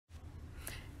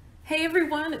Hey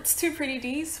everyone, it's Two Pretty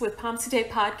D's with Pomsetay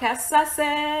Podcast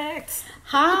Sussex.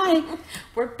 Hi.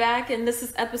 We're back and this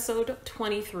is episode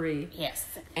 23. Yes.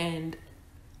 And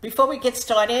Before we get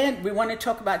started, we want to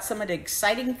talk about some of the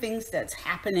exciting things that's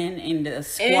happening in the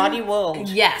squatty world.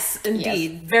 Yes,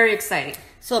 indeed. Yes. Very exciting.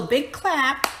 So a big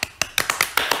clap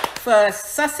for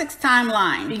Sussex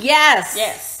Timeline. Yes.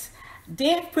 Yes. They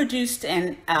have produced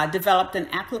and developed an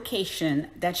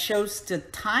application that shows the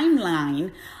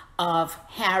timeline of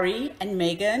Harry and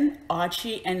Meghan,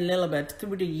 Archie and Lilibet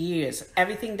through the years.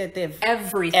 Everything that they've...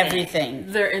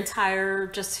 Everything. Their entire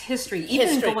just history.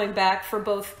 Even going back for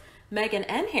both Meghan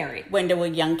and Harry. When they were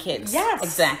young kids. Yes.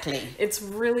 Exactly. It's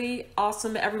really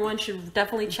awesome. Everyone should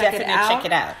definitely check it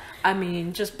out. I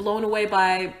mean, just blown away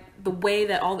by the way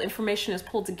that all the information is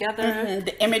pulled together. Mm-hmm.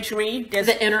 The imagery. The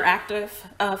interactive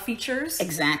features.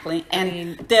 Exactly.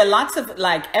 And there are lots of,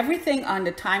 like, everything on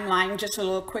the timeline. Just a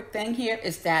little quick thing here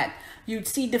is that you'd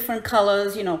see different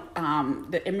colors, you know,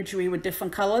 the imagery with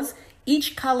different colors.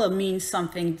 Each color means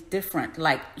something different.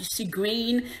 Like, you see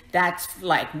green, that's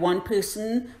like one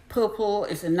person. Purple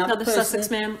is another person. Sussex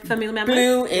family member.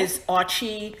 Blue is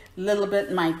Archie.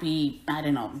 Lilibet might be, I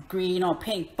don't know, green or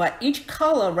pink. But each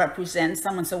color represents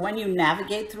someone. So when you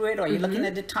navigate through it or you're looking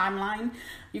at the timeline,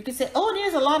 you can say, oh,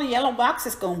 there's a lot of yellow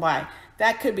boxes going by.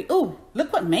 That could be, oh,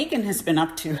 look what Meghan has been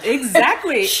up to.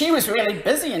 Exactly. She was really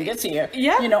busy in this year.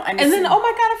 Yeah. You know, and then, oh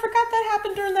my God, I forgot that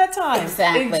happened during that time.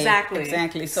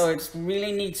 Exactly. So it's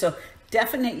really neat. So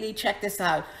definitely check this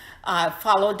out.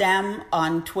 Follow them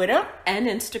on Twitter and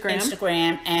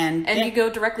Instagram. And you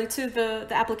go directly to the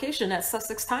application at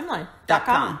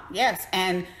sussextimeline.com. Yes.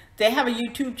 And they have a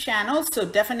YouTube channel. So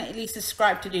definitely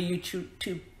subscribe to the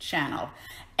YouTube channel.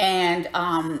 And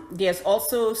there's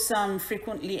also some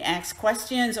frequently asked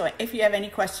questions, or if you have any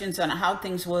questions on how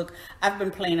things work, I've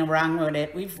been playing around with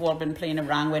it. We've all been playing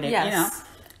around with it. Yes. You know,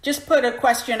 just put a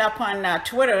question up on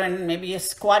Twitter, and maybe a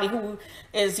squatty who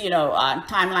is, you know,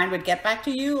 timeline would get back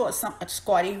to you, or a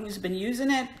squatty who's been using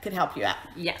it could help you out.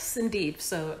 Yes, indeed.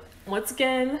 So once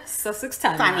again, Sussex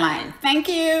Timeline. Thank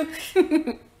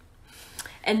you.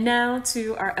 And now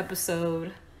to our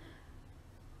episode.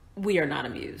 We are not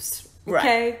amused.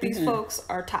 Okay, these folks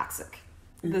are toxic.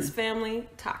 This family,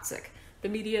 toxic. The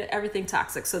media, everything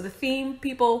toxic. So the theme,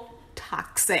 people,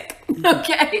 toxic.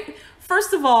 Okay,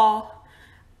 first of all,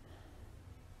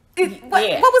 what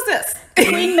was this? The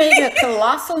Queen made a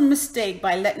colossal mistake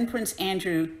by letting Prince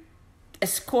Andrew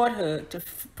escort her to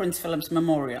Prince Philip's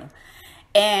memorial.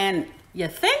 And you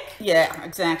think? Yeah,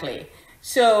 exactly.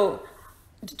 So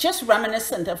just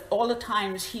reminiscent of all the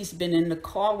times he's been in the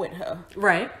car with her.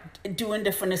 Right. Doing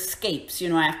different escapes, you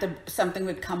know, after something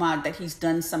would come out that he's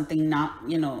done something not,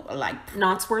 you know, like...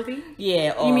 Noteworthy?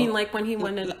 Yeah. Or, you mean like when he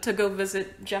went to go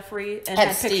visit Jeffrey and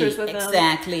had pictures with him?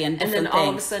 Exactly. And then all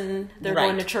of a sudden they're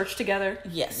going to church together?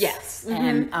 Yes. Yes. And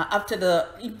even up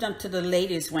to the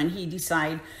latest when he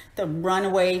decided to run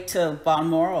away to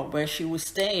Balmoral where she was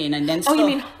staying and then... Oh, you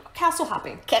mean... Castle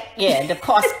hopping. Yeah, the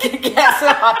castle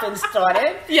hopping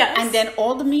started. Yes. And then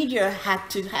all the media had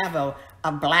to have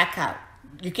a blackout.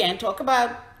 You can't talk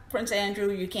about Prince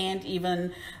Andrew. You can't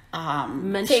even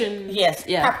mention.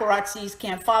 Paparazzis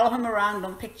can't follow him around.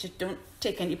 Don't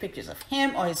take any pictures of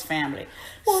him or his family.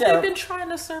 Well, they've been trying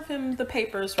to serve him the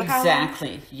papers for how long?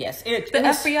 Yes. The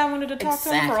FBI wanted to talk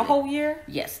to him for a whole year.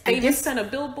 Yes. They even sent a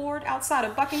billboard outside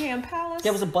of Buckingham Palace.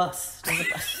 There was a bus. There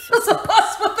was a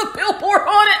bus with a billboard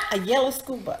on it. A yellow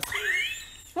school bus.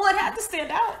 Well, it had to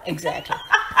stand out. Exactly.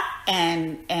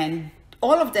 and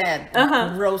all of that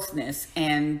grossness,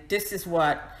 and this is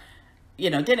what, you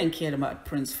know, they didn't care about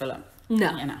Prince Philip.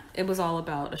 No, you know, it was all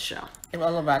about a show. It was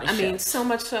all about a show. I mean, so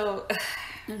much so.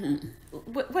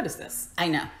 What is this? I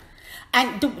know.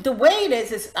 And the way it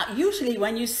is usually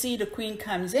when you see the Queen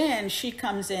comes in, she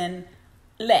comes in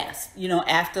last, you know,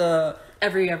 after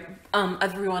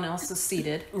everyone else is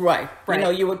seated. Right. You know,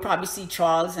 you would probably see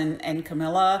Charles and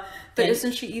Camilla. But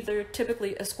isn't she either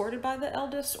typically escorted by the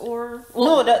eldest or...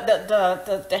 Well, no,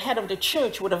 the head of the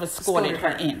church would have escorted her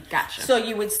in. Gotcha. So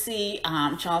you would see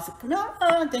Charles and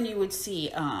Camilla, then you would see...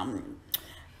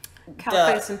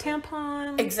 Cowface and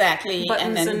Tampon. Exactly.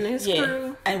 Buttons and his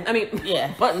crew.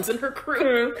 Buttons and her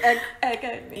crew.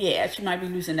 Yeah, she might be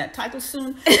losing that title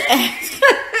soon.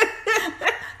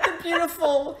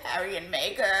 Beautiful Harry and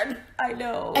Meghan. I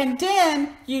know. And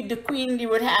then the Queen,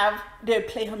 they'd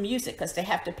play her music because they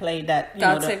have to play that.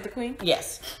 God Save the Queen?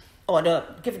 Yes. Or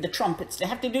give the trumpets. They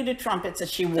have to do the trumpets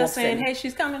as she walks in. Just saying, hey,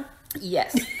 she's coming.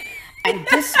 Yes. And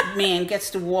this man gets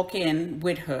to walk in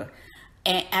with her.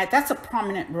 And that's a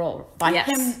prominent role. By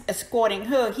him escorting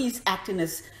her, he's acting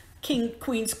as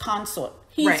Queen's consort.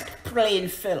 He's playing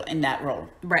Phil in that role.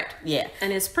 Right. Yeah.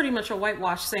 And it's pretty much a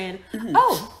whitewash saying,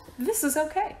 oh, this is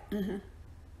okay.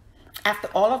 After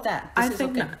all of that, I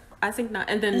think not. I think not.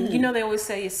 And then, you know, they always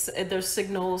say there's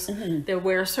signals. They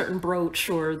wear a certain brooch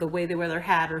or the way they wear their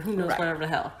hat or who knows, whatever the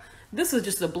hell. This is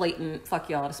just a blatant, fuck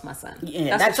y'all, this is my son.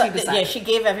 Yeah, that's what she decided. Yeah, she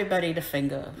gave everybody the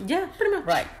finger. Yeah, pretty much.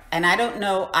 Right. And I don't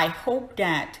know, I hope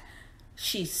that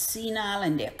she's senile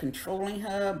and they're controlling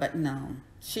her, but no.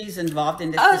 She's involved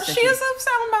in this decision. She is of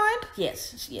sound mind.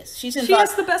 Yes. She's She involved.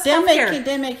 has the best healthcare.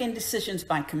 They're making decisions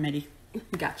by committee.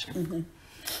 Gotcha.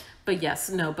 But yes,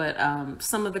 no, but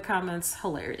some of the comments,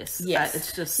 hilarious. Yes.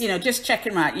 It's just... You know, just check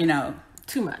him out, you know.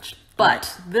 Too much.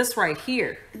 But this right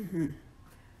here,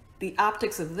 the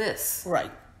optics of this.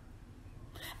 Right.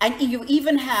 And you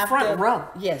even have... Front row.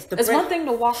 Yes. It's one thing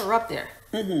to walk her up there.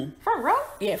 Front row?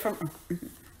 Yeah, from...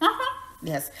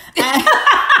 Yes.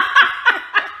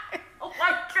 Oh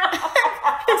my God.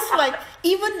 It's like,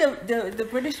 even the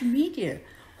British media,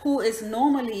 who is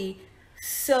normally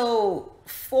so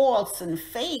false and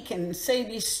fake and say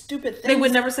these stupid things. They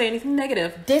would never say anything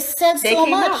negative. They said so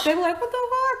much. They were like, what the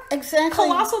fuck? Exactly.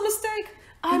 Colossal mistake.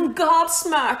 I'm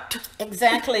gobsmacked.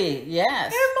 Exactly,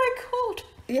 yes. In my coat.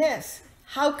 Yes.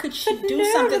 How could she do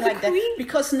something like that?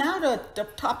 Because now the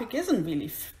topic isn't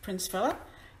really Prince Philip.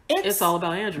 It's all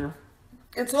about Andrew.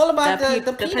 It's all about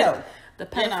the pedo. The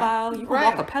pedophile. You can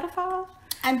walk a pedophile?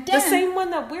 And then, the same one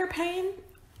that we're paying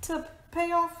to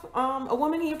pay off a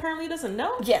woman he apparently doesn't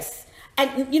know? Yes.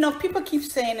 And, you know, people keep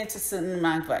saying it's a certain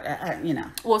amount, but, you know.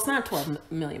 Well, it's not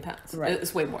 12 million pounds. Right.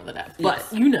 It's way more than that. But,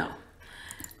 you know.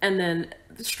 And then,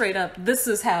 straight up, this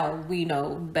is how we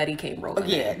know Betty came rolling.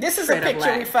 Yeah, this is a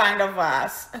picture we find of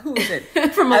us. Who is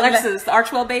it? From Alexis, the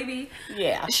Archwell baby.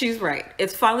 Yeah. She's right.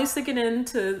 It's finally sticking in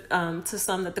to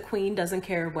some that the queen doesn't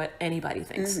care what anybody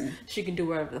thinks. She can do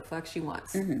whatever the fuck she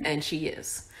wants. And she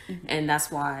is. And that's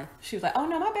why she was like, oh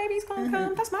no, my baby's gonna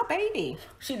come. That's my baby.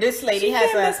 This lady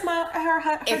has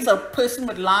it's a person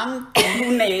with long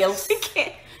blue nails. She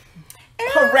can't.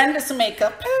 Horrendous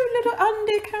makeup. Oh, little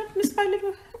undercut, Miss my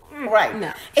little... Right.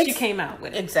 No, she came out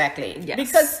with it. Exactly. Yes.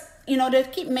 Because, you know, they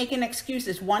keep making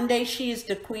excuses. One day she is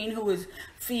the queen who is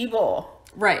feeble.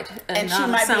 Right. And she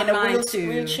might be in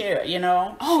a wheelchair, you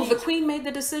know. Oh, the queen made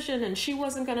the decision and she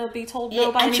wasn't going to be told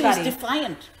no by anybody. And she was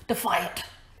defiant. Defiant.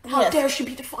 How dare she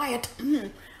be defiant?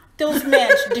 Those men,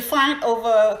 defiant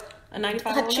over a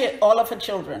 95-year-old all of her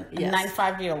children. Yes. A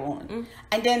 95-year-old woman.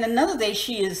 And then another day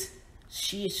she is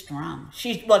strong.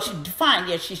 She's defined,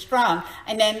 yes, she's strong.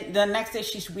 And then the next day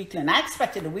she's weakling. I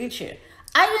expected a wheelchair.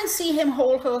 I didn't see him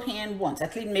hold her hand once.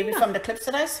 At least maybe from the clips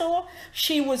that I saw,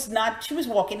 she was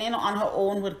walking in on her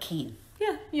own with a cane.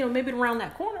 Yeah, you know, maybe around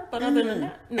that corner, but other than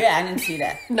that, no. Yeah, I didn't see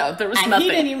that. No, there was and nothing.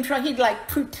 He didn't even try. He'd like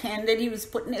pretend that he was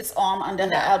putting his arm under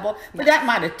her elbow, but that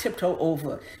might have tipped her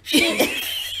over.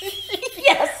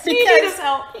 Yes, she needed his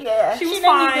help. Yeah, she was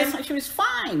fine. She was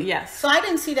fine. Yes. So I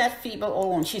didn't see that feeble old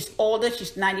woman. She's older.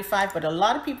 She's 95, but a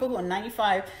lot of people who are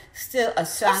 95 still a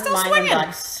sound mind and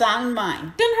body. Sound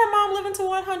mind. Didn't her mom live into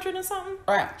 100 and something?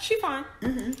 Right. She fine.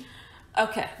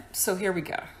 Okay, so here we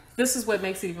go. This is what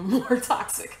makes it even more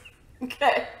toxic.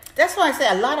 Okay. That's why I say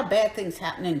a lot of bad things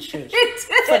happen in church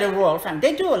for the royal family.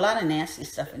 They do a lot of nasty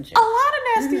stuff in church. A lot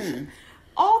of nasty shit.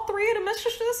 All three of the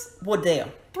mistresses were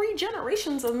there. 3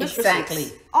 generations of mistresses.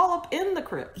 Exactly. All up in the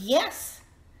crib. Yes.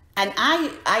 And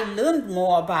I learned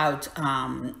more about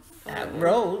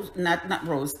Rose, not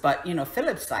Rose, but, you know,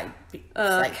 Philip's side.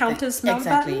 Countess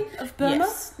Mountbatten of Burma?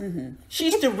 Yes.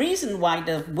 She's the reason why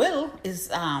the will is...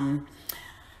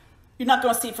 You're not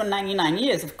going to see it for 99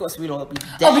 years. Of course, we'd all be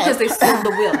dead. Oh, because they sold the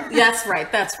will. That's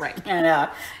right. That's right.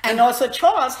 And also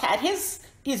Charles had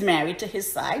he's married to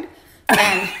his side.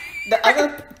 And the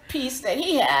other piece that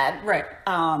he had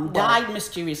died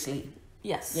mysteriously.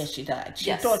 Yes. Yes, she died.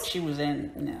 She thought she was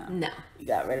in. No. You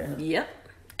got rid of her. Yep.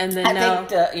 And then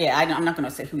I'm not going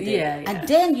to say who did. Yeah. And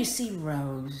then you see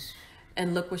Rose.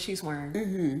 And look what she's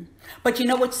wearing. But you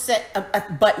know what set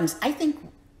buttons? I think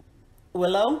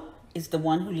Willow is the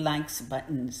one who likes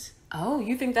buttons. Oh,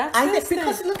 you think that's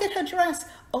because look at her dress.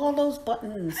 All those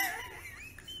buttons.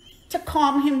 To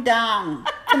calm him down.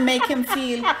 To make him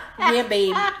feel, yeah,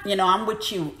 babe, you know, I'm with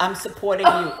you. I'm supporting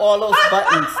you. All those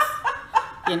buttons.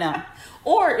 You know.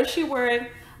 Or is she wearing,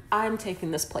 I'm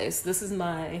taking this place. This is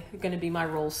going to be my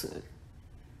role soon.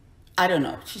 I don't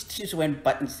know. She's wearing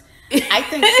buttons. I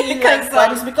think she likes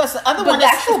buttons because the other one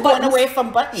is going away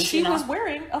from buttons. She was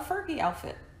wearing a Fergie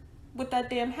outfit. With that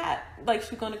damn hat, like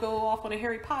she's gonna go off on a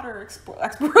Harry Potter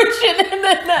exploration, and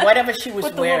then whatever she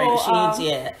was wearing,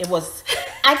 it was.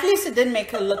 At least it didn't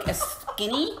make her look as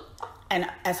skinny and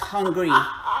as hungry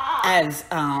as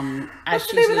What's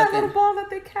the she's name of that looking. little ball that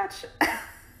they catch?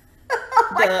 Oh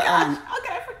my gosh, how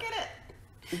can I forget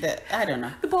it? I don't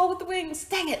know. The ball with the wings.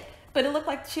 Dang it. But it looked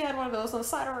like she had one of those on the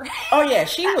side of her head. Oh yeah,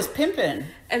 she was pimping.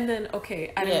 And then,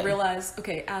 okay, I didn't realize,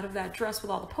 okay, out of that dress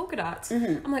with all the polka dots,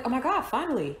 I'm like, oh my God,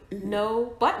 finally,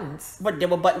 no buttons. But there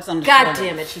were buttons on the God shoulder.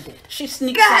 damn it, she did. She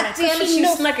sneaks God on it. damn it, she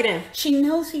snuck it in. She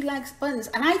knows he likes buttons.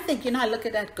 And I think, I look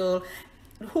at that girl,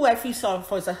 who I feel sorry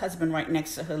for is her husband right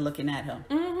next to her looking at her.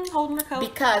 Holding her coat.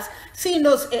 Because seeing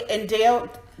those in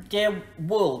their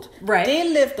world, right?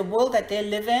 The world that they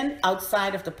live in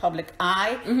outside of the public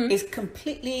eye is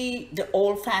completely the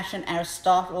old-fashioned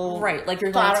Aristotle, right? Like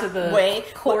you're going to the way.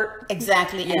 court,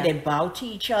 exactly, and they bow to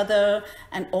each other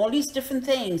and all these different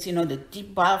things. The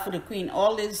deep bow for the queen,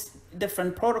 all these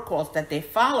different protocols that they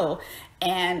follow.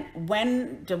 And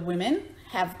when the women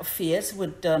have affairs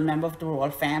with the member of the royal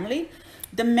family,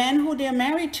 the men who they're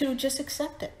married to just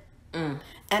accept it.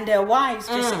 And their wives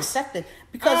just accept it.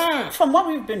 Because from what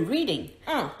we've been reading,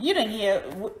 you didn't hear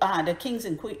the kings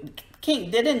and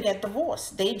king, they didn't get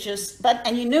divorced. They just,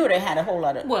 and you knew they had a whole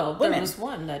lot of women. There was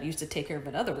one that used to take care of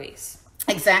it other ways.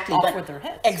 Exactly. Off with their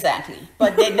heads. Exactly.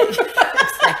 But they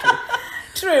exactly.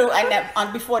 True.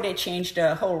 And before they changed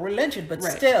the whole religion, but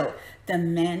still, the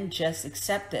men just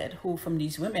accepted who from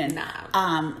these women.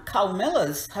 Carl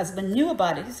Miller's husband knew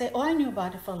about it. He said, "Oh, I knew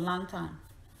about it for a long time."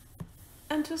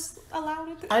 And just allowed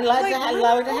it to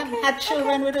allowed it to happen. Had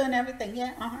children with her and everything.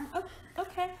 Yeah.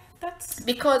 Okay. That's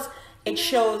because it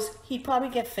shows he probably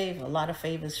get a lot of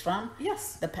favors from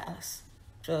the palace.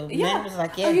 So men was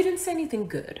like, oh, you didn't say anything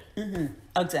good.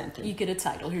 Exactly. You get a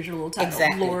title. Here's your little title.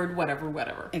 Exactly. Lord,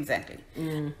 whatever. Exactly.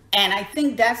 And I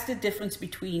think that's the difference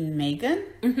between Meghan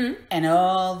and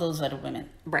all those other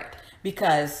women. Right.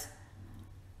 Because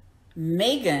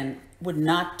Meghan would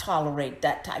not tolerate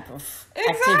that type of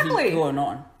activity going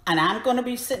on. And I'm going to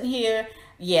be sitting here,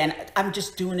 and I'm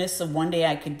just doing this so one day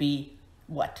I could be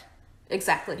what?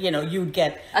 Exactly. You'd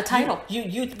get a title.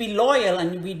 You'd be loyal,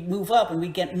 and we'd move up, and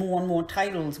we'd get more and more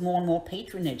titles, more and more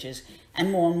patronages,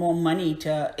 and more money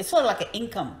to. It's sort of like an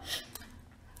income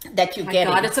that you get.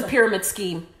 God, it's a pyramid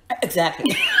scheme.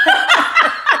 Exactly.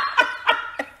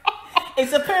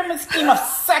 It's a pyramid scheme of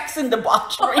sex and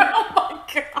debauchery. Oh my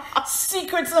God.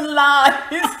 Secrets and lies.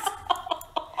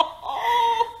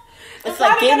 It's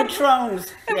like Game of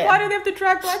Thrones. Why do they have to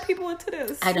drag black people into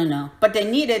this? I don't know. But they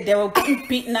were getting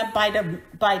beaten up by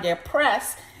their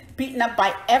press, beaten up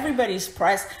by everybody's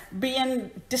press, being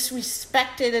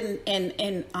disrespected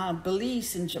in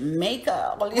Belize and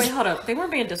Jamaica. Wait, hold up. They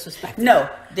weren't being disrespected. No.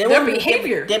 Their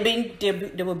behavior.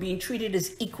 They were being treated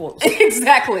as equals.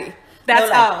 Exactly.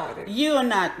 That's how. You are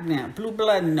not blue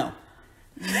blood, no.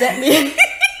 That means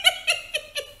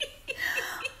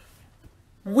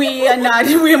we are not.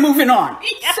 We are moving on.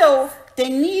 Yes. So they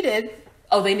needed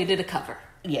a cover.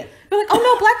 Yeah. They're like, oh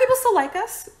no, black people still like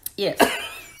us. Yes.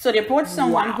 So they brought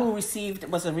someone who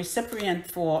was a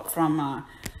recipient from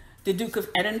the Duke of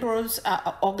Edinburgh's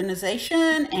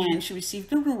organization, and she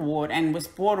received an award and was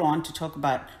brought on to talk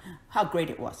about how great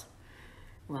it was.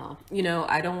 Well,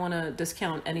 I don't want to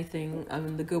discount anything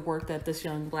the good work that this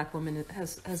young black woman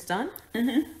has done,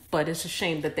 but it's a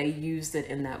shame that they used it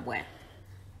in that way.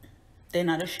 They're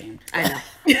not ashamed. I know.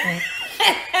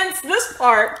 Hence this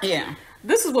part. Yeah.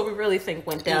 This is what we really think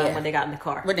went down when they got in the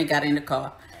car. When they got in the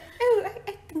car. Oh,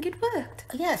 I think it worked.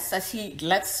 Yes, as he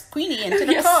lets Queenie into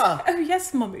the car. Oh,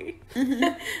 yes, mommy.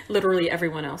 Literally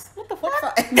everyone else. What the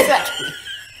fuck? Exactly.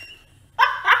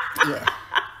 Yeah.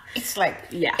 It's like,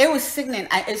 it was sickening.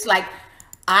 It's like,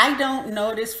 I don't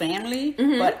know this family,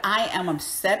 but I am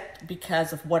upset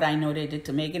because of what I know they did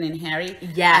to Meghan and Harry.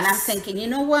 Yes. And I'm thinking, you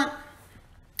know what?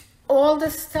 All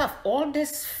this stuff, all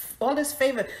this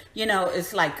favor,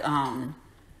 it's like,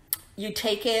 you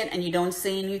take it and you don't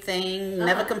say anything,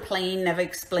 never complain, never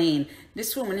explain.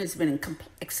 This woman has been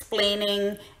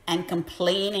explaining and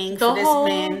complaining for this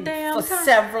man for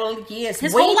several years.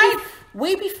 His whole life.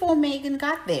 Way before Meghan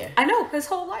got there. I know, his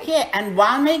whole life. Yeah, and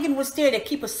while Meghan was there, they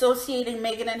keep associating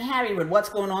Meghan and Harry with what's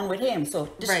going on with him. So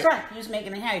distract, use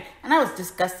Meghan and Harry. And I was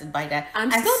disgusted by that. I'm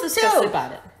still disgusted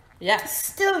about it. Yes.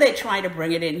 Still they try to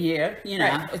bring it in here.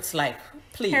 It's like,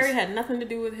 please. Harry had nothing to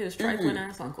do with his trifling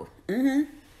ass uncle.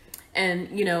 And,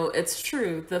 it's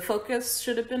true. The focus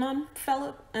should have been on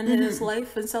Philip and his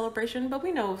life and celebration, but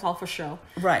we know it was all for show.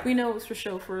 Right. We know it was for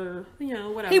show for,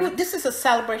 whatever. This is a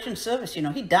celebration service,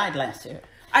 He died last year.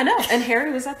 I know. And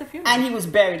Harry was at the funeral. And he was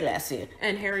buried last year.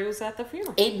 And Harry was at the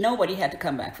funeral. Ain't nobody had to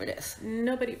come back for this.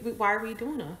 Nobody. Why are we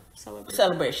doing a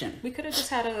celebration? We could have just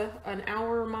had an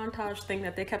hour montage thing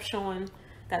that they kept showing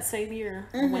that same year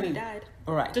when he died.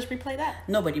 Right. Just replay that.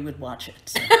 Nobody would watch it.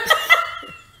 So.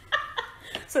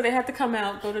 So they had to come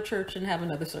out, go to church, and have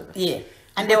another service. Yeah.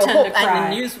 And the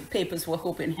newspapers were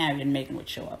hoping Harry and Meghan would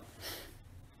show up.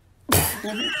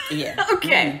 Yeah.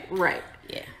 Okay. Right.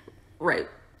 Yeah. Right.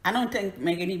 I don't think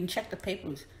Meghan even checked the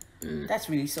papers. That's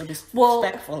really so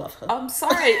disrespectful of her. I'm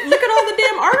sorry. Look at all the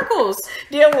damn articles.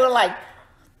 There were like,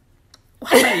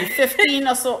 how many, 15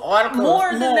 or so articles.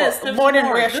 More than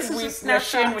we're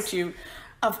sharing with you,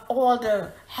 of all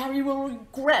the Harry will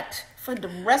regret for the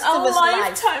rest of his life. A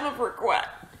lifetime of regret.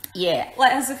 Yeah.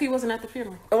 Like as if he wasn't at the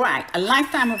funeral. Right. A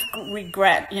lifetime of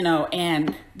regret,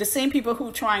 and the same people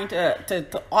who trying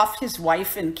to off his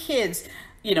wife and kids,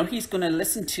 he's going to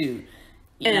listen to.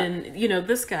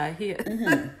 This guy,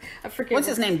 I forget. What's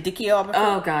his name? Dickie Auberford?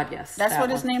 Oh, God, yes. That's what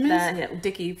his name is?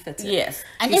 Dickie, that's it. Yes.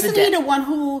 And isn't he the one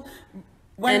who,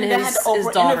 when they had the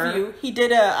Oprah interview,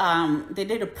 they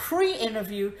did a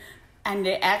pre-interview, and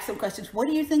they asked him questions. What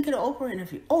do you think of the Oprah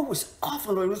interview? Oh, it was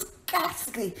awful. It was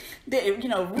ghastly. They,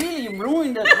 really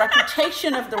ruined the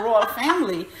reputation of the royal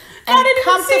family. And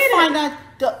come to find out,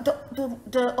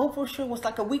 the Oprah show was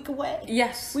like a week away.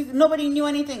 Yes. Nobody knew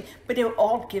anything, but they were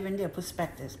all giving their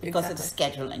perspectives because of the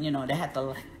scheduling.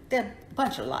 They're a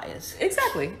bunch of liars.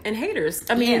 Exactly. And haters.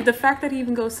 I mean, the fact that he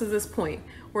even goes to this point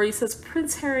where he says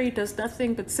Prince Harry does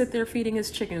nothing but sit there feeding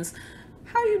his chickens.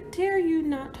 How dare you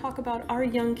not talk about our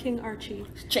young King Archie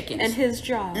chickens and his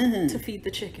job to feed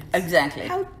the chickens? Exactly.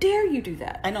 How dare you do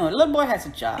that? I know. A little boy has a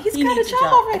job. He got a job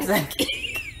already. Exactly.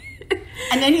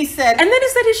 And then he said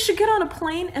he should get on a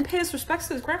plane and pay his respects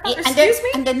to his grandfather. Excuse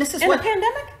me? And then this is in a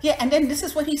pandemic? Yeah, and then this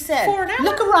is what he said. For an hour?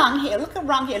 Look around here.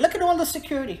 Look at all the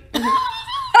security.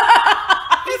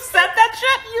 He said that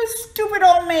shit? You stupid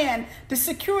old man. The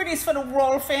security is for the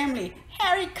royal family.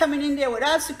 Harry coming in there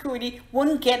without security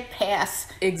wouldn't get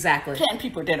past. Exactly. 10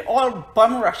 people that all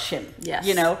bum rush him. Yes.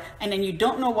 And then you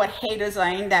don't know what haters are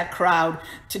in that crowd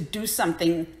to do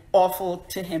something awful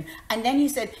to him. And then he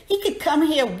said he could come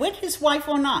here with his wife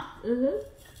or not.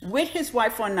 With his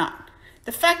wife or not.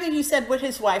 The fact that he said with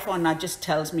his wife or not just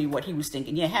tells me what he was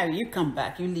thinking. Yeah, Harry, you come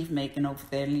back. You leave Meghan over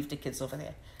there. Leave the kids over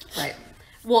there. Right.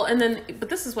 Well, but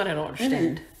this is what I don't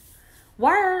understand.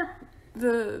 Why are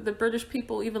the British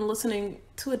people even listening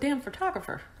to a damn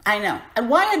photographer? I know. And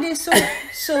why are they so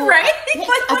right?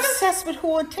 obsessed with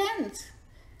who attends?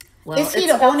 Well, is he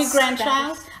the only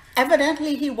grandchild?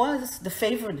 Evidently, he was the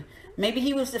favorite. Maybe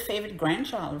he was the favorite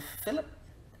grandchild of Philip.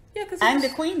 Yeah, because and the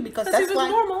Queen, because that's he was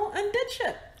normal and did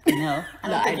shit. No, I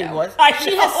don't think he was.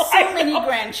 She has so many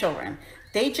grandchildren.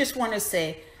 They just want to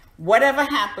say, whatever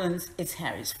happens, it's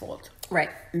Harry's fault. Right.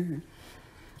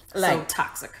 So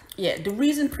toxic. Yeah, the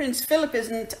reason Prince Philip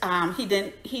isn't,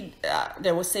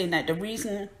 they were saying that the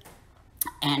reason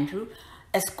Andrew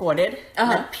escorted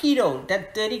that pedo,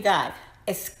 that dirty guy,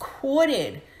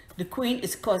 escorted the Queen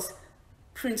is because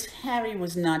Prince Harry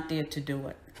was not there to do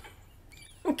it.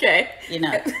 Okay. You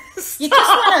just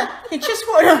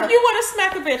wanna you wanna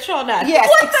smack a bitch on that. Yes,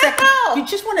 what exactly. The hell? You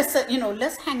just wanna say,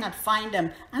 let's hang out, find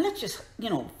them, and let's just,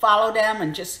 follow them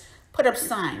and just put up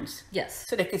signs. Yes.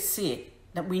 So they could see it,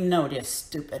 that we know they're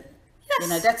stupid.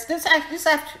 Yes.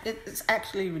 It's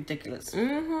actually ridiculous.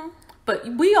 But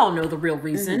we all know the real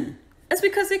reason. It's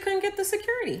because they couldn't get the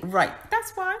security. Right.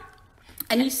 That's why.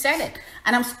 And he said it.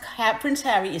 And Prince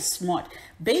Harry is smart.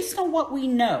 Based on what we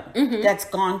know that's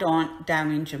gone on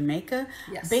down in Jamaica,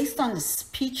 based on the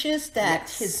speeches that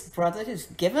his brother has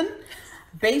given,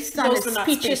 based on the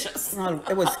speeches, well,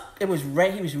 he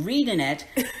was reading it.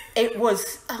 It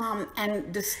was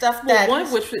and the stuff that one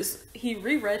of which was he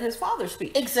reread his father's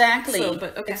speech. Exactly. So,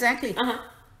 Exactly.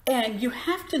 And you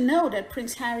have to know that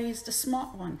Prince Harry is the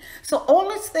smart one. So all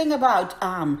this thing about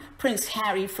Prince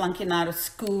Harry flunking out of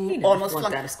school, almost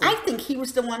flunked out of school. I think he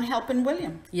was the one helping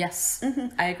William. Yes,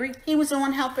 I agree. He was the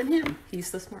one helping him.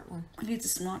 He's the smart one. He's the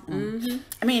smart one.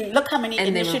 I mean, look how many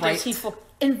initiatives he for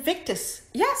Invictus.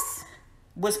 Yes.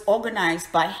 Was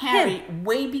organized by Harry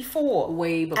way before.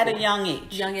 At a young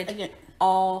age.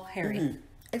 All Harry.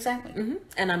 Exactly.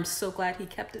 And I'm so glad he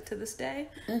kept it to this day.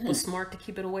 Was smart to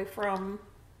keep it away from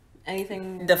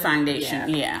anything. The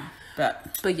foundation,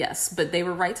 but they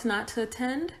were right not to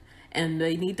attend, and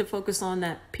they need to focus on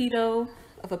that pedo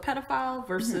of a pedophile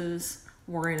versus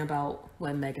worrying about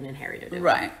what Meghan and Harry are doing.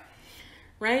 Right.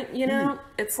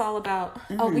 It's all about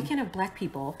we can't have black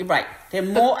people. Right. They're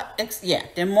more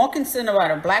they're more concerned about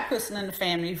a black person in the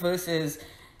family versus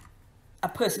a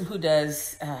person who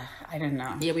does I don't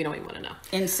know. Yeah, we don't even want to know.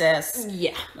 Incest.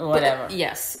 Yeah. Or whatever. But,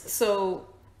 yes. So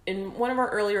in one of our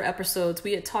earlier episodes,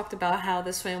 we had talked about how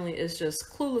this family is just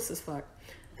clueless as fuck.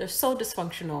 They're so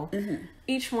dysfunctional.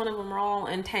 Each one of them are all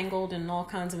entangled in all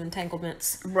kinds of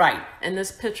entanglements. Right. And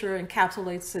this picture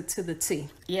encapsulates it to the T.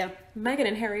 Yeah. Meghan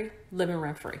and Harry living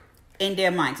rent free. In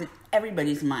their minds, in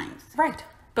everybody's minds. Right.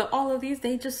 But all of these,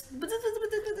 they just...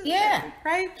 Yeah.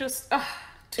 Right? Just...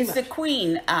 It's much. The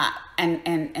Queen,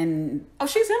 and... Oh,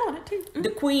 she's in on it, too.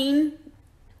 The Queen,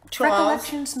 Charles...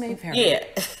 Recollections may vary. Yeah.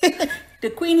 The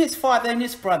Queen, his father, and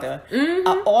his brother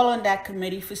are all on that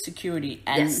committee for security.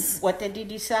 And what did they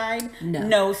decide?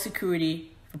 No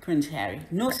security for Prince Harry.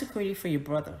 No security for your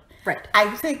brother. Right. I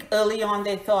think early on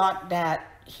they thought that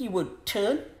he would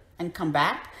turn and come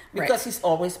back because he's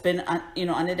always been,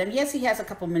 under them. Yes, he has a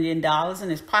couple $1 million in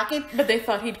his pocket. But they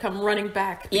thought he'd come running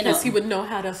back because he would know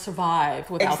how to survive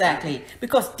without Exactly.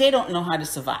 Because they don't know how to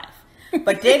survive.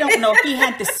 But they don't know he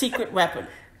had the secret weapon.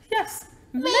 Yes.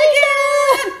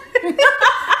 Meghan!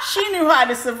 She knew how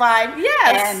to survive.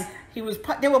 Yes.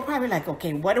 And they were probably like,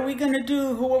 okay, what are we going to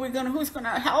do? Who's going to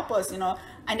help us? And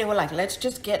they were like, let's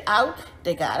just get out.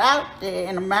 They got out. They're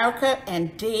in America,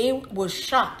 and they were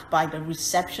shocked by the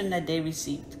reception that they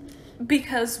received.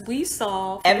 Because we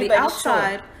saw from Everybody the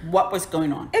outside what was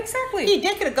going on. Exactly.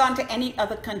 They could have gone to any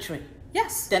other country.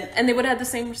 Yes. And they would have had the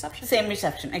same reception. Same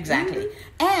reception, exactly.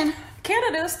 And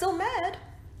Canada is still mad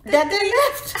that they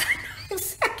left.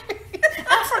 Exactly.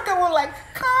 Africa were like,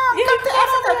 come to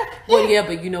Africa. Well, yeah,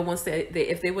 but once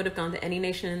if they would have gone to any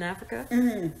nation in Africa,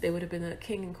 they would have been the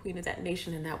king and queen of that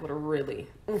nation, and that would have really.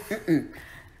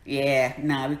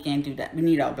 Yeah, we can't do that. We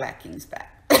need our black kings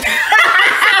back.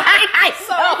 I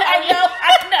know.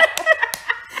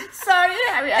 Sorry,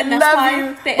 I love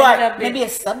you, but maybe a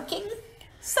sub king.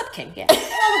 Sub king, yeah.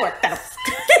 That'll work.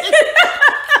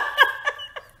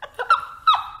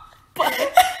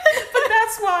 But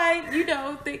that's why,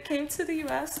 they came to the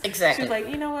U.S. Exactly. She's like,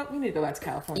 you know what? We need to go back to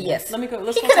California. Yes. Let me go.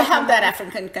 Let's he could have helped that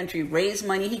African country raise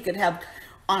money. He could have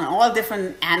on all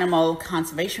different animal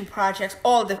conservation projects,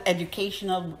 all the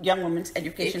educational, young women's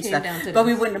education stuff. But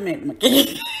we wouldn't have made him a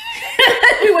king.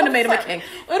 We wouldn't have made him a king.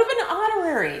 It would have been an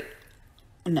honorary.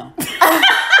 No.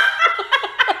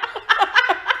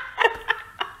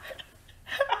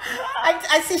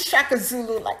 I see Shaka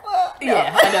Zulu like, well, no.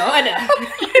 Yeah, I know.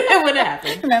 It wouldn't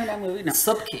happen. Remember that movie? No.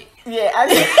 Sub king. Yeah, I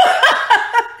see.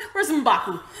 Where's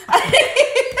M'Baku?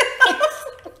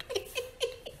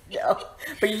 No,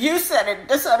 but you said it.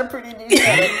 This other pretty dude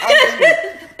said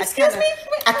it. Excuse me?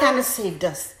 I kind of saved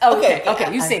us. Oh,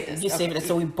 okay. You saved us. You saved us,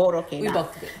 so we both okay. We now.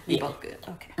 both good. We both good.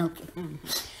 Okay.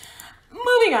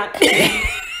 Moving on.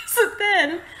 So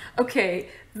then,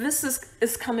 this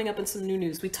is coming up in some new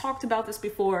news. We talked about this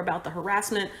before, about the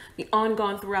harassment, the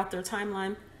ongoing throughout their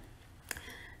timeline.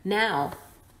 Now,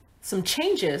 some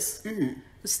changes.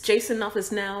 This Jason Nuff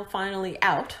is now finally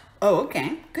out. Oh,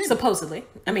 okay. Good. Supposedly.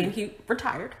 I mean, he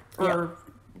retired or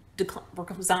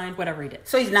resigned, whatever he did.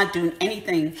 So he's not doing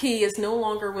anything. He is no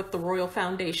longer with the Royal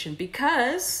Foundation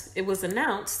because it was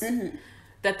announced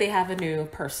that they have a new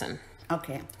person.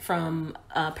 Okay. From,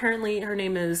 apparently her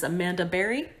name is Amanda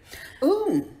Berry.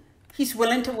 Ooh, he's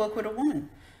willing to work with a woman.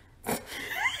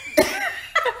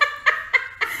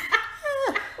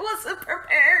 Wasn't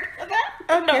prepared for that.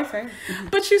 Okay, fair.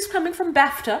 But she's coming from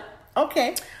BAFTA.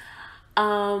 Okay.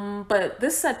 But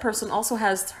this said person also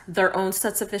has their own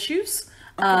sets of issues.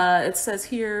 Okay. It says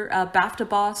here, BAFTA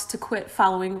boss to quit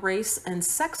following race and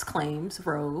sex claims,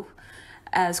 Rove,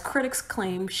 as critics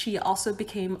claim she also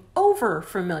became over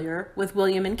familiar with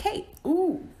William and Kate.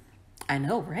 Ooh. I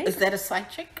know, right? Is that a side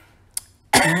chick?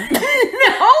 No,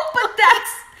 but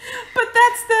that's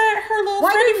her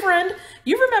little friend.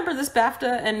 You remember this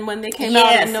BAFTA and when they came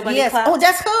out and nobody clapped? Oh,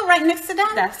 that's her right next to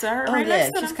that? That's her right next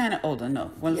to them. She's kind of older.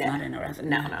 No, one's not interested.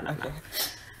 No. Okay.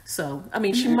 So, I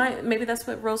mean, she might, maybe that's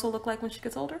what Rose will look like when she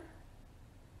gets older.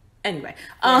 Anyway,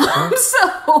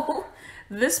 so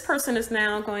this person is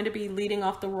now going to be leading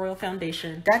off the Royal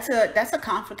Foundation. That's a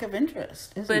conflict of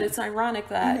interest, isn't it? It's ironic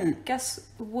that, guess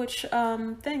which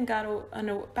thing got a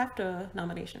BAFTA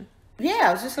nomination? Yeah,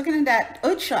 I was just looking at that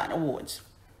Earthshot Awards.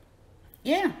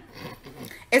 Yeah.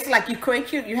 It's like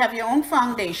you have your own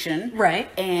foundation. Right.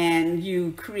 And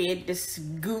you create this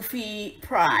goofy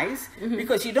prize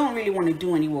because you don't really want to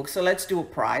do any work. So let's do a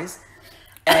prize.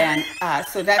 And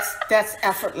so that's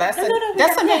effortless. No.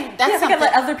 That's something. We gotta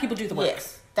let other people do the work.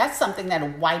 Yes. That's something that a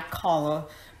white collar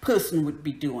person would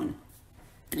be doing.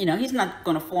 You know, he's not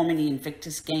going to form any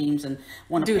Invictus games and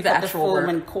want to pick up the phone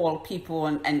and call people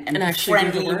and be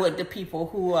friendly with the people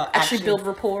who are actually build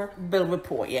rapport. Build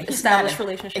rapport, yeah. Establish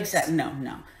relationships. Exactly.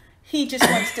 No. He just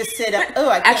wants to sit up.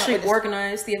 I can't actually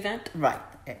organize the event. Right.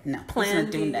 No. Plan. He's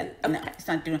not doing that. No, he's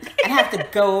not doing that. And have to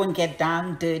go and get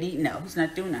down dirty. No, he's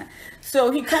not doing that.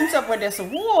 So he comes up with this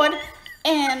award,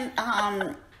 And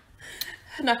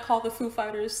not call the Foo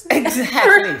Fighters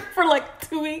exactly for like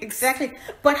 2 weeks. Exactly.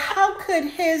 But how could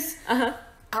his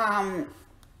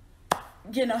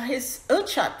his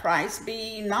Earthshot Prize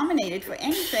be nominated for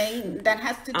anything that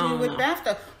has to do with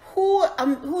BAFTA?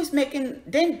 Who's making?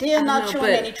 They're not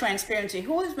showing any transparency.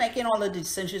 Who is making all the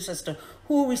decisions as to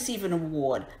who received an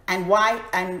award and why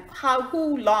and how?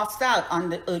 Who lost out on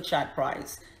the Earthshot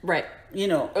Prize? Right. You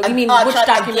know, you mean which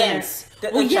documentary?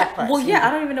 Well, yeah.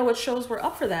 I don't even know what shows were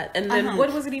up for that. And then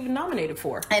what was it even nominated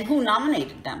for? And who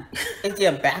nominated them? Is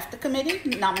there a BAFTA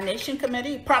committee, nomination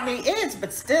committee? Probably is,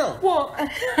 but still. Well,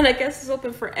 and I guess it's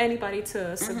open for anybody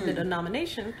to submit a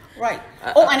nomination. Right.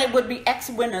 And it would be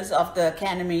ex-winners of the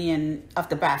Academy and of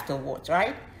the BAFTA Awards,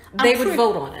 right? They would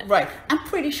vote on it. Right. I'm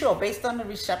pretty sure, based on the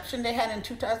reception they had in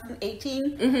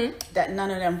 2018, that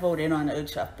none of them voted on the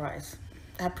Earthshot Prize.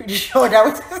 I'm pretty sure that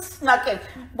was snuck in.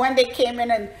 When they came in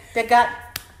and they got,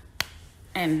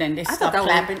 and then they stopped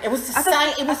clapping. It was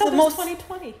the most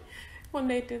 2020 when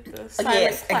they did the silent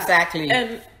yes, clap. exactly.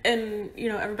 And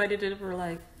everybody did it. Were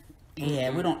like,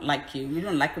 yeah, we don't like you. We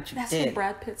don't like what you did. That's when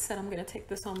Brad Pitt said, "I'm going to take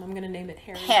this home. I'm going to name it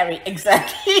Harry." Harry,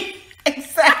 exactly,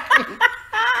 exactly.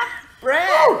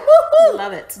 Brad,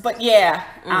 love it. But yeah,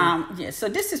 So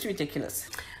this is ridiculous.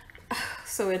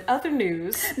 So in other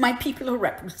news, my people are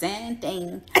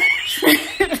representing.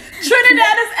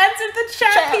 Trinidad has entered the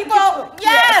chat, people.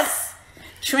 Yes.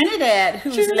 Trinidad,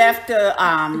 who's left the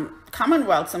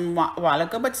Commonwealth some while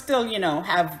ago, but still,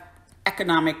 have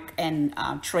economic and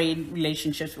trade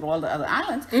relationships with all the other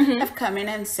islands, have come in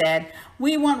and said,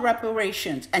 we want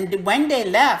reparations. And when they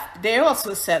left, they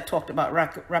also talked about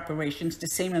reparations, the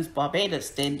same as Barbados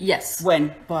did. Yes.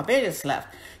 When Barbados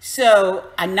left. So,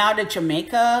 and now that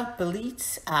Jamaica,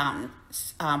 Belize,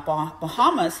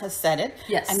 Bahamas has said it.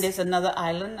 Yes. And there's another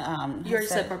island. You already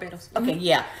said Barbados. Okay,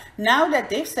 yeah. Now that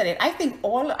they've said it, I think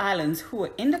all the islands who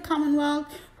are in the Commonwealth,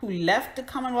 who left the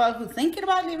Commonwealth, who thinking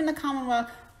about leaving the Commonwealth,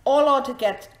 all ought to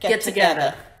get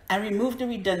together and remove the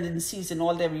redundancies in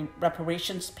all their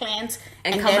reparations plans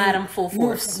and come at them full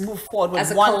force. Move forward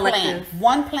with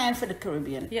one plan for the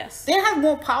Caribbean. Yes. They have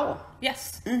more power.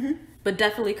 Yes. But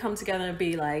definitely come together and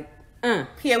be like,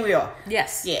 here we are.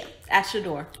 Yes. Yeah. At your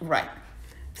door. Right.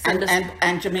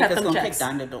 And Jamaica's going to kick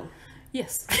down the door.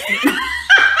 Yes.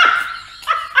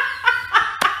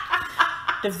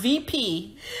 The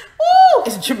VP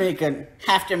is Jamaican,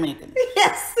 half Jamaican.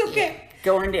 Yes. Okay. Yeah.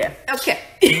 Go in there. Okay.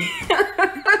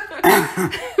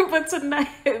 But tonight,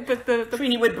 the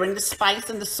Trini would bring the spice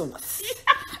and the sauce.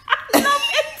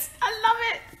 I love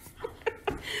it.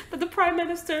 But the Prime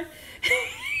Minister,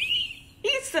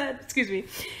 he said,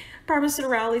 Prime Minister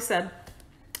Rowley said,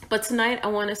 but tonight I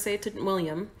want to say to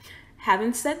William,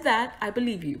 having said that, I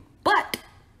believe you. But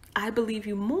I believe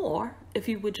you more if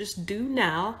you would just do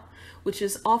now, which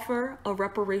is offer a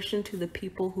reparation to the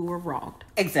people who were wronged.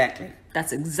 Exactly.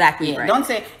 That's exactly right. Don't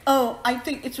say, I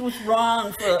think it was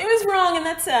wrong. It was wrong and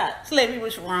that's it. Slavery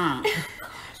was wrong.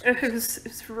 It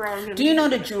was wrong. Do you know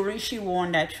the jewelry she wore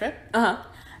on that trip?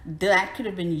 That could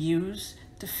have been used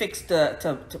to fix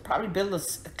to probably build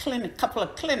a couple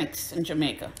of clinics in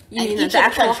Jamaica. You mean the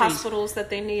actual hospitals that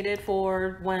they needed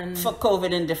for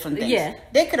COVID and different things. Yeah.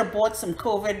 They could have bought some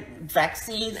COVID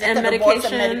vaccines. They and could have bought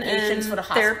some medications and for the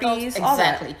hospitals. Therapies, exactly. All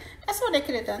that. That's what they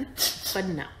could have done. But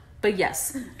no. But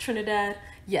yes, Trinidad,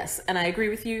 yes. And I agree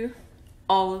with you.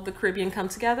 All of the Caribbean come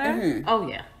together. Oh,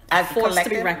 yeah. As a forced to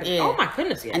be collective, reckoned. Oh, my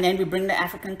goodness, yeah. And then we bring the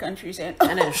African countries in.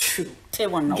 And then, shoot. They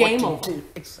won't know Game what to over. do.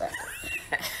 Exactly.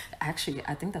 Actually,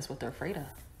 I think that's what they're afraid of.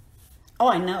 Oh,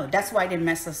 I know. That's why they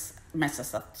mess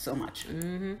us up so much.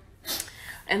 And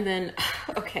then,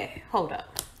 okay, hold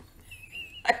up.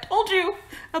 I told you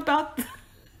about...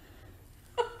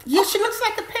 Yeah, she looks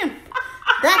like a pimp.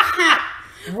 That hat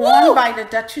worn by the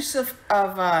Duchess of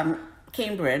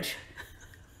Cambridge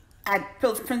at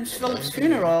Prince Philip's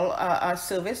funeral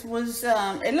service was,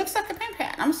 it looks like a pimp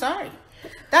hat. I'm sorry.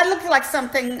 That looks like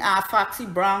something Foxy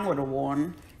Brown would have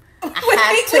worn. A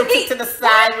hat tilted to the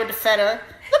side with the feather.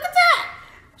 Look at that.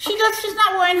 She's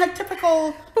not wearing her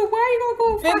typical... But why are you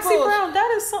going to go Foxy Brown?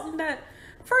 That is something that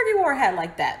Fergie wore had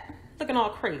like that. Looking all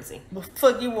crazy. Well,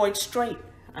 Fergie wore it straight.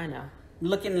 I know.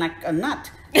 Looking like a nut.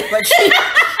 But she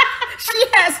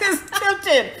has his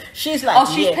tilted. She's like,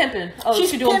 she's pimping. Oh,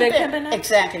 she's doing big pimping now?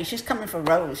 Exactly. She's coming for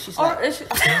Rose. She's like... Is she?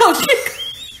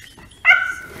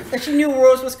 But she knew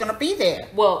Rose was going to be there.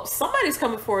 Well, somebody's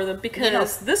coming for them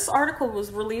because this article was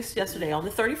released yesterday on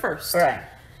the 31st. Right.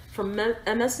 From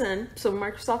MSN, so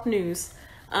Microsoft News.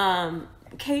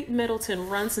 Kate Middleton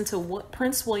runs into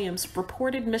Prince William's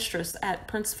reported mistress at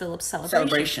Prince Philip's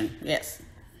celebration. Yes.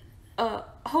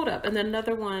 Hold up. And then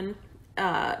another one.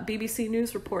 BBC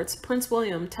News reports Prince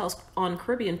William tells on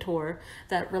Caribbean tour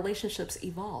that relationships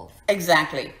evolve.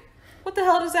 Exactly. What the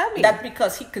hell does that mean? That's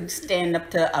because he couldn't stand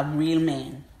up to a real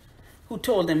man who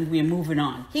told him we're moving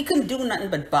on. He couldn't do nothing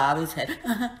but bob his head.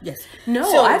 Yes. No,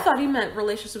 so, I thought he meant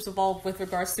relationships evolve with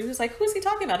regards to. He was like, who is he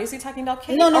talking about? Is he talking about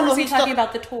Kate? No, or is he he's talking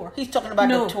about the tour? He's talking about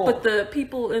the tour. But the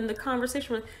people in the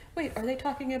conversation were, wait, are they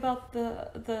talking about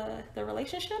the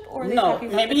relationship? Or are they talking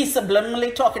about maybe he's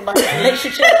subliminally talking about his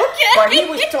relationship. Okay. But he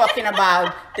was talking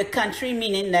about the country,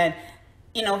 meaning that,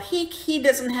 you know, he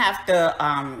doesn't have the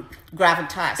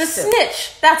gravitas. The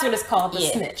snitch. That's what it's called, the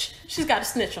snitch. She's got a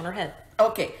snitch on her head.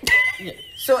 Okay. Yeah.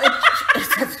 So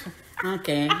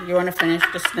okay, you want to finish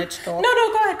the snitch talk? No,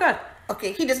 go ahead.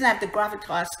 Okay, he doesn't have the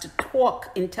gravitas to talk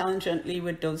intelligently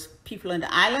with those people in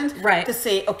the island. Right. To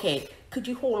say, okay, could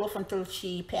you hold off until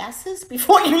she passes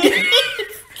before you leave?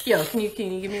 Yo, can you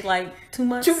give me like 2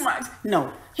 months? 2 months?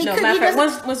 No. Matter of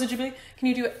fact, when's the Jubilee? Can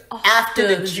you do it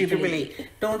after the Jubilee?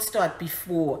 Don't start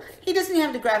before. He doesn't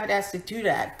have the gravitas to do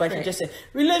that, but he just said,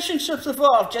 relationships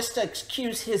evolve, just to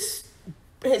excuse his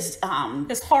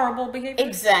horrible behavior.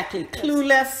 Exactly. Yes.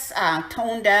 Clueless,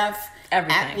 tone deaf,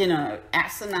 everything.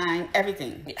 Asinine,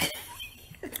 everything. Yeah.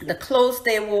 The clothes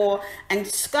they wore, and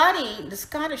the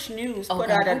Scottish News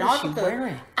put out an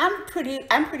article. I'm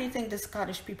pretty think the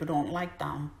Scottish people don't like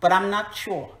them, but I'm not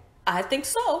sure. I think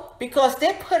so, because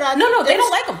they put out. No, they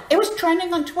don't like them. It was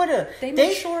trending on Twitter. They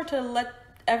made sure to let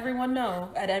everyone know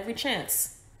at every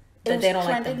chance that they don't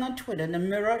like them. It was trending on Twitter. The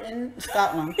Mirror in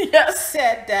Scotland yes.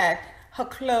 said that her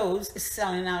clothes is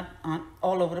selling out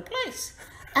all over the place.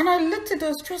 And I looked at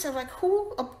those dresses. I'm like,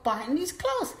 who are buying these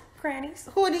clothes? Grannies.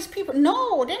 Who are these people?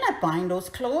 No, they're not buying those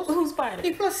clothes. Who's buying it?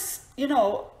 People,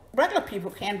 regular people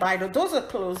can't buy those. Those are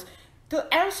clothes. The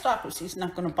aristocracy is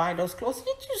not going to buy those clothes.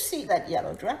 Did you see that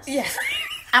yellow dress? Yes.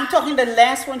 I'm talking the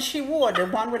last one she wore, the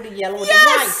one with the yellow with the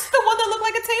white. Yes, the one that looked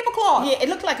like a tablecloth. Yeah, it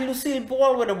looked like Lucille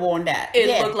Ball would have worn that.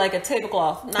 It looked like a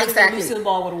tablecloth. Not exactly. Lucille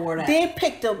Ball would have worn that. They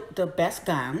picked the best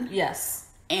gown. Yes.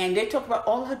 And they talked about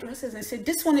all her dresses and said,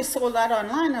 this one is sold out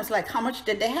online. I was like, how much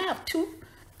did they have? 2?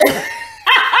 And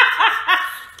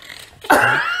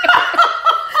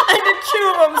the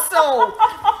 2 of them sold.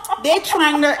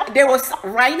 They was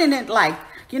writing it like,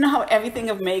 you know how everything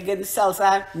of Meghan sells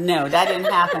out? No, that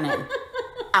didn't happen.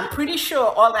 I'm pretty sure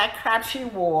all that crap she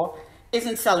wore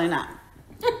isn't selling out.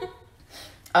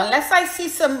 Unless I see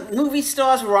some movie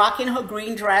stars rocking her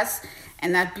green dress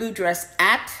and that blue dress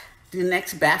at the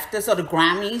next BAFTAs or the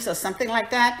Grammys or something like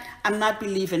that, I'm not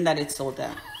believing that it's sold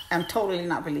out. I'm totally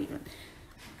not believing.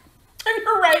 And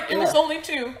you're right, it was only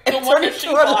 2. The one that she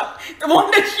bought. The one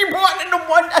that she bought and the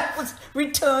one that was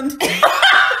returned.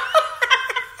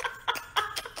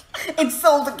 It's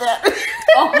sold again.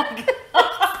 Oh my God.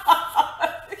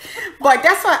 But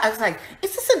that's why I was like,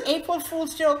 is this an April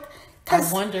Fool's joke? I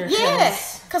wonder.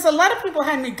 Yes, because a lot of people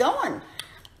had me going.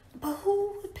 But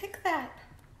who would pick that?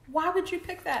 Why would you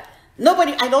pick that?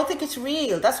 Nobody. I don't think it's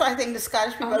real. That's why I think the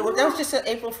Scottish people, that was just an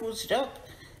April Fool's joke.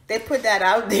 They put that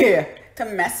out there to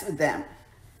mess with them.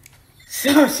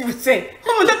 So she would say,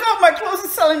 oh, look how my clothes are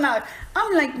selling out.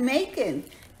 I'm like, Macon,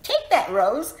 take that,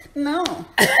 Rose. No.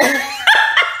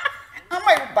 I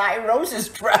might buy Rose's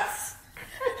dress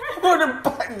for the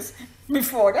buttons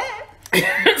before that.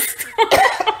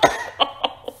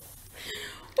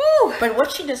 But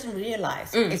what she doesn't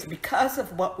realize is because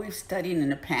of what we've studied in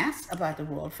the past about the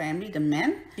royal family, the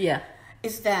men,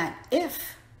 is that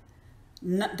if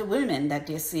the women that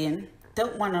they're seeing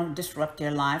don't want to disrupt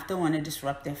their life, don't want to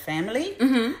disrupt their family,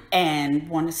 and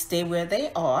want to stay where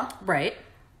they are, right?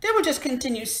 They will just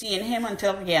continue seeing him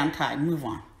until, I'm tired, move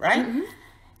on, right?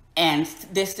 And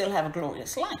they still have a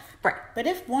glorious life. Right. But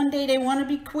if one day they want to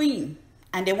be queen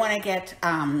and they want to get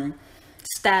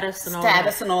status and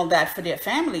all that for their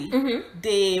family,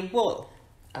 they will.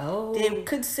 Oh.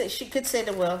 She could say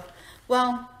to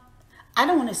well, I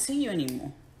don't want to see you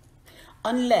anymore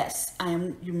unless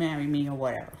you marry me or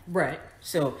whatever. Right.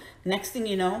 So next thing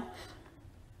you know,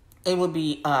 it will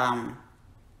be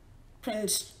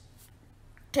Prince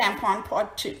Tampon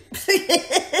Part 2.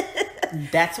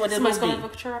 That's what it will be. Somebody's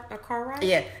going to have a car ride?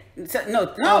 Yeah. So,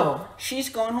 no. She's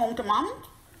going home to mom.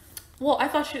 Well, I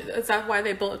thought is that why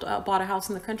they bought a house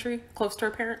in the country close to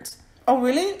her parents? Oh,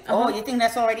 really? Oh, you think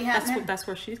that's already happening? That's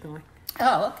where she's going.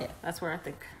 Oh, okay. That's where I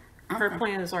think her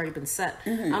plan has already been set.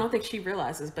 I don't think she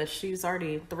realizes, but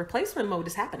the replacement mode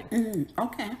is happening.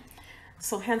 Okay.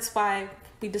 So hence why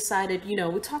we decided, we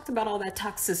talked about all that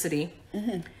toxicity.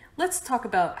 Let's talk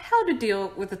about how to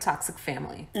deal with a toxic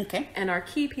family. Okay. And our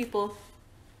key people,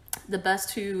 the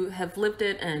best who have lived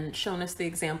it and shown us the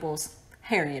examples,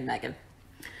 Harry and Meghan.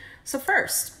 So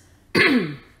first,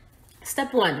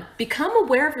 Step 1, become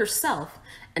aware of yourself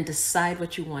and decide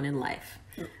what you want in life.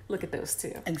 Look at those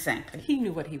two. Exactly. He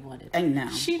knew what he wanted. I know.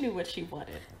 She knew what she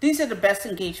wanted. These are the best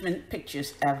engagement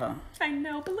pictures ever. I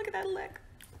know, but look at that leg.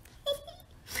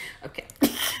 Okay.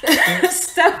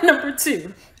 Step number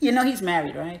 2. You know he's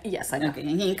married, right? Yes, I know. Okay,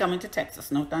 and he ain't coming to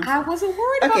Texas, no time. I wasn't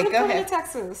worried about him go coming ahead. to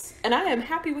Texas. And I am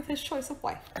happy with his choice of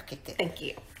wife. Okay, good. Thank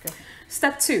you. Go ahead.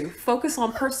 Step 2, focus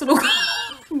on personal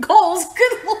goals.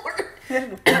 Good Lord.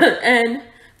 And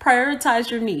prioritize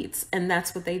your needs. And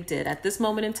that's what they did at this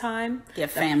moment in time. Their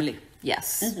family.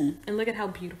 Yes. And look at how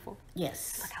beautiful.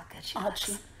 Yes. Look how good she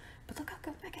looks. But look how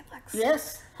good Megan looks.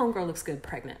 Yes. Homegirl looks good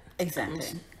pregnant. Exactly.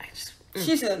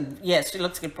 She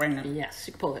looks good pregnant. Yes,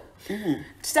 she can pull it.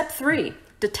 Step 3,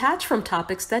 detach from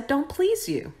topics that don't please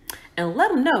you and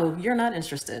let them know you're not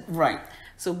interested. Right.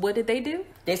 So what did they do?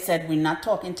 They said, we're not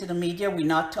talking to the media. We're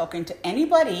not talking to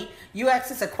anybody. You ask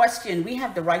us a question. We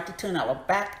have the right to turn our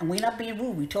back, and we're not being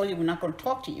rude. We told you we're not going to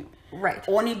talk to you. Right.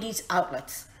 Only these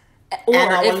outlets. Or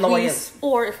and our if lawyers.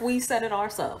 Or if we said it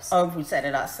ourselves. Or if we said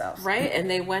it ourselves. Right? And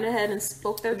they went ahead and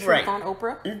spoke their truth Right. on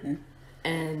Oprah.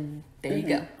 And there you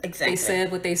go. Exactly. They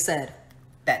said what they said.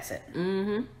 That's it.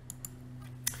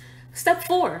 Step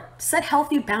 4, set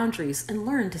healthy boundaries and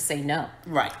learn to say no.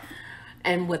 Right.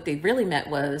 And what they really meant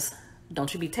was,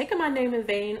 don't you be taking my name in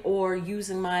vain or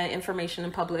using my information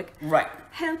in public. Right.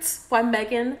 Hence why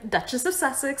Meghan, Duchess of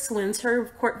Sussex, wins her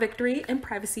court victory in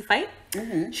privacy fight.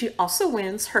 She also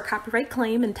wins her copyright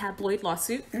claim in tabloid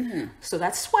lawsuit. So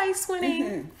that's twice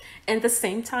winning. And at the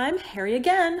same time, Harry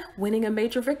again winning a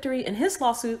major victory in his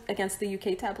lawsuit against the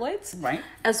UK tabloids. Right.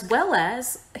 As well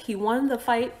as he won the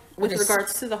fight with With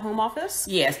regards to the Home Office.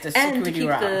 Yes, the and to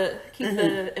security keep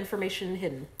the information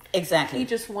hidden. Exactly. He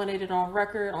just wanted it on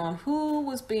record on who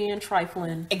was being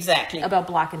trifling Exactly. about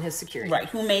blocking his security. Right.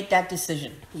 Who made that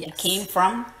decision? Yes. It came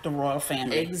from the royal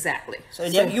family. Exactly. So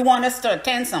if you want us to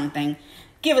attend something,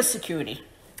 give us security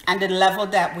and the level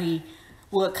that we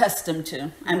were accustomed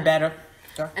to and better.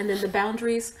 And then the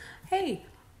boundaries, hey,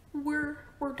 we're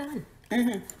done.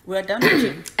 We're done with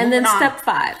you. And then Moving on. step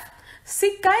 5,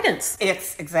 seek guidance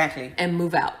It's exactly. and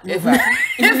move out. Move out.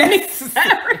 If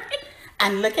necessary.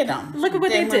 And look at them. Look at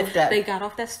what they did. moved up. They got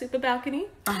off that stupid balcony.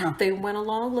 They went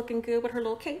along looking good with her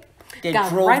little cape. They got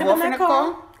drove right up off in that in a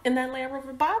car. car. In that Land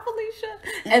Rover. Bye, Felicia.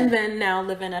 And then now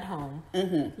living at home.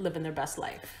 Living their best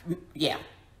life. Yeah.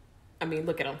 I mean,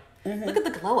 look at them. Look at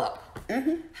the glow up.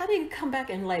 How do you come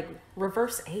back and like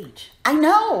reverse age? I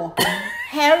know.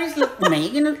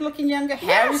 Meghan is looking younger.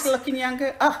 Harry's looking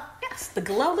younger. Oh, Yes, the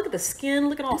glow. Look at the skin.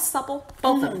 Look at all supple.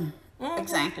 Both of them.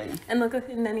 exactly. And look,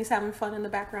 and then he's having fun in the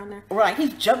background there. Right.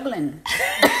 He's juggling.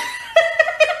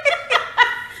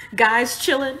 Guys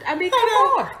chilling. I mean, come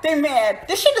on. They mad.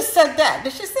 They should have said that. They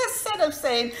should have instead of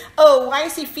saying, "Oh, why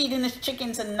is he feeding his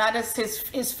chickens and not as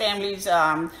his family's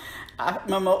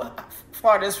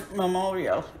father's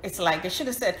memorial?" It's like they should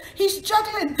have said, "He's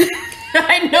juggling."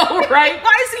 I know, right?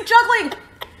 Why is he juggling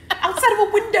outside of a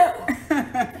window?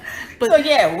 But So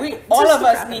yeah, all just of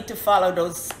us about need to follow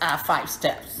those 5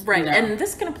 steps. right, you know, and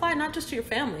this can apply not just to your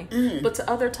family, but to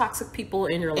other toxic people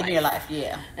in your life. in your life,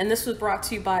 yeah. And this was brought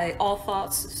to you by All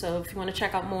Thoughts. So if you want to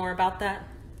check out more about that,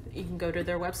 you can go to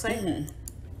their website.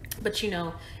 But you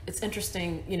know, it's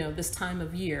interesting. You know, this time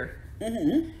of year.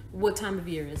 What time of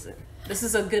year is it? This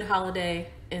is a good holiday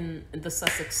in the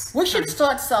Sussex. We should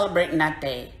start celebrating that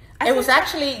day. It was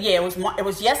actually, it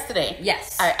was yesterday.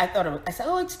 Yes. I thought it was, I said,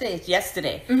 oh, it's today. It's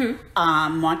yesterday.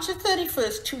 March the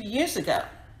 31st, 2 years ago.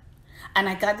 And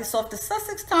I got this off the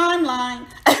Sussex timeline.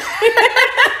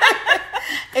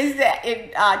 Is that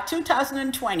in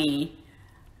 2020,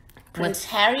 Prince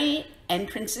Harry and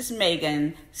Princess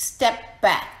Meghan stepped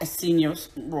back as senior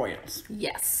royals.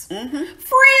 Yes. Freedom,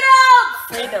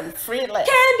 freedom.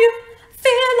 Can you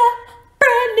feel a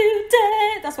brand new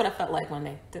day? That's what I felt like when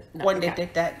they did. No, When they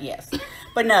did that, yes.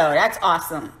 But no, that's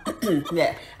awesome.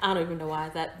 Yeah. I don't even know why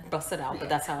that busted out, but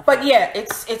that's how. I But yeah,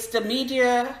 it's the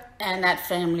media and that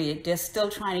family. They're still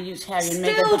trying to use Harry and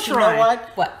Meghan. Still But you know trying. what?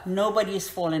 What? Nobody is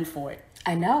falling for it.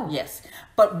 I know. Yes.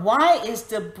 But why is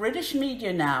the British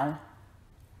media now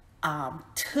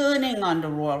turning on the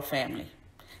royal family?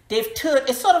 They've turned,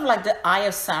 it's sort of like the eye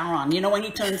of Sauron. You know, when he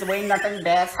turns away, nothing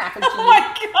bad's happened to you. Oh my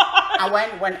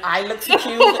God. And when I looks at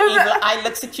you, the evil eye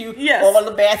looks at you, Yes. all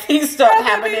the bad things start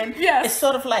happening. Yes. It's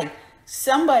sort of like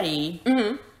somebody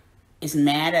is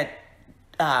mad at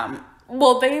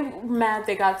Well, they mad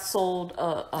they got sold.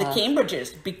 the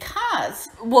Cambridges because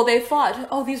Well, they thought,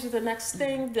 oh, these are the next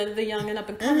thing, the young and up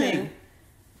and coming.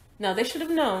 Now they should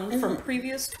have known from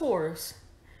previous tours,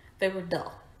 they were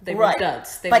dull. They were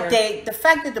duds. The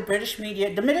fact that the British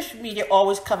media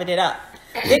always covered it up.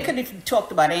 They could have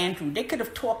talked about Andrew. They could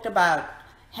have talked about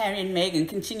Harry and Meghan,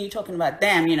 continue talking about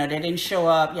them. You know, they didn't show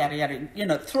up, yada, yada. You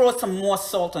know, throw some more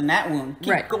salt on that wound.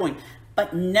 Keep going.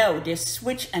 But no, they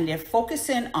switch and they're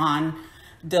focusing on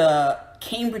the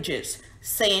Cambridges,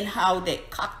 saying how they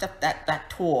cocked up that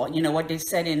tour. You know, what they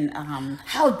said in...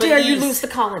 how dare you lose the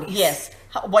colonies? Yes.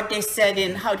 What they said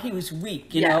in how he was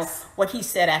weak, you know, what he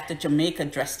said after Jamaica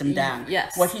dressed him down.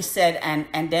 Yes. What he said,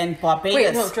 and then Barbados.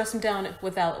 Wait, no, dress him down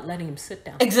without letting him sit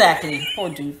down. Exactly. Poor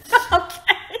dude. Okay.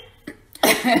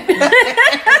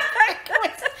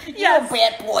 You're a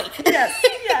bad boy.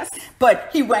 Yes. But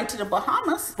he went to the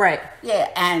Bahamas. Right. Yeah,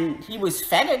 and he was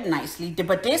feted nicely.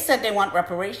 But they said they want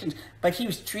reparations. But he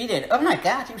was treated, oh my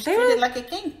God, he was treated like a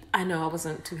king. I know, I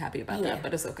wasn't too happy about that,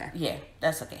 but it's okay. Yeah,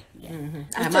 that's okay. Yeah.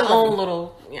 I have my own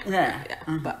little,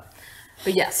 but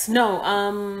yes, no,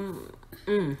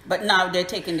 But now they're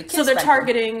taking the kids. So they're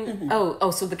targeting,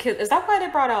 so the kids, is that why they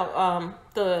brought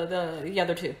out the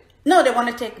other two? No, they want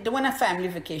a family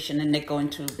vacation and they're going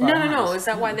to Bahamas. No. Is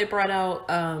that why they brought out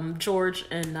George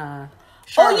and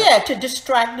Charlotte? Oh yeah, to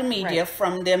distract the media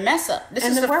from their mess up. This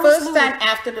is the first time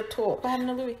after the tour. What happened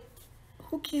to Louis?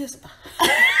 Who cares?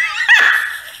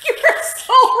 You're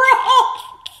so wrong.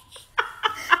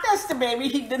 That's the baby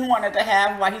he didn't want her to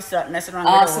have while he started messing around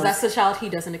with so that's the child he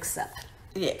doesn't accept.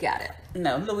 Yeah. Got it.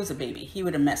 No, Louis is a baby. He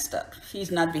would have messed up.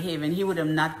 He's not behaving. He would have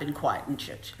not been quiet in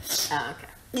church. Okay.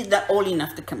 He's not old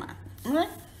enough to come out. All right?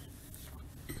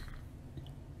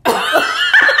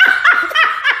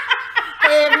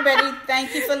 Hey, everybody.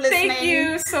 Thank you for listening. Thank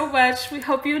you so much. We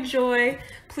hope you enjoy.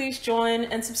 Please join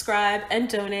and subscribe and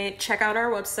donate. Check out our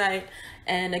website.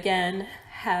 And again,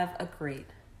 have a great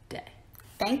day.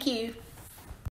 Thank you.